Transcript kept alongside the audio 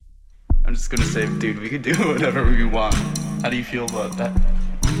I'm just gonna say, dude, we could do whatever we want. How do you feel about that?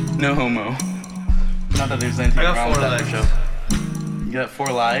 No homo. Not that there's anything wrong with that for sure. You got 4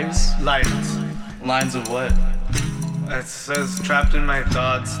 lives? Lines. Lines of what? It says, trapped in my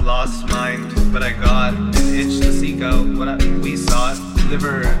thoughts, lost mind, but I got an itch to seek out what we sought.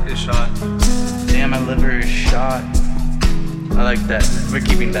 Liver is shot. Damn, my liver is shot. I like that. We're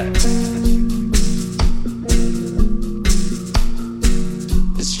keeping that.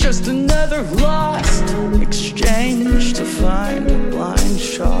 It's just another lost exchange to find a blind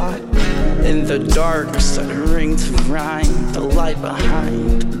shot. In the dark, stuttering to rhyme, the light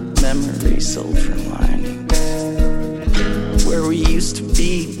behind memory silver lining. Where we used to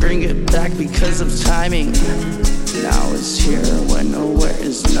be, bring it back because of timing. Now it's here when nowhere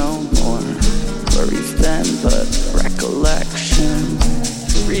is no more. Where we've been but recollection.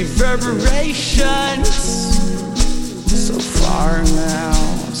 Reverberations. So far now,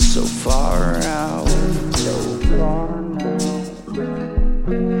 so far out. So far now,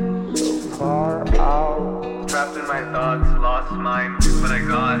 so far out. Trapped in my thoughts, lost mind, but I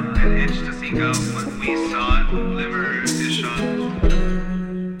got an itch to seek out what we sought. Liver is shot.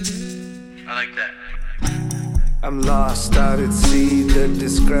 I like that. I'm lost out at sea, the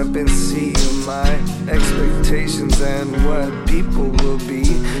discrepancy of my expectations and what people will be.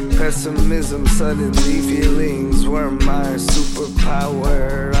 Pessimism, suddenly feelings were my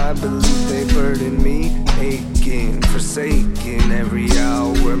superpower. I believe they burden me, aching, forsaken every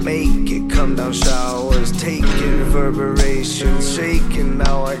hour. Make it come down showers, taking reverberations, shaking,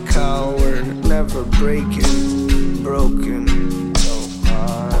 now I cower, never breaking, broken.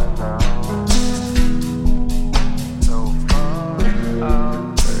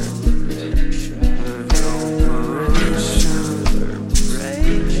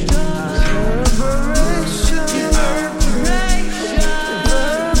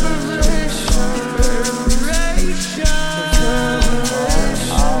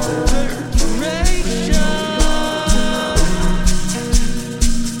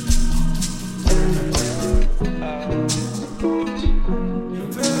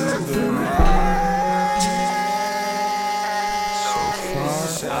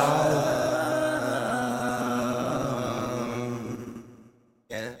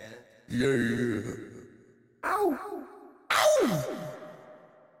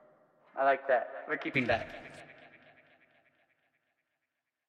 I like that. We're keeping that.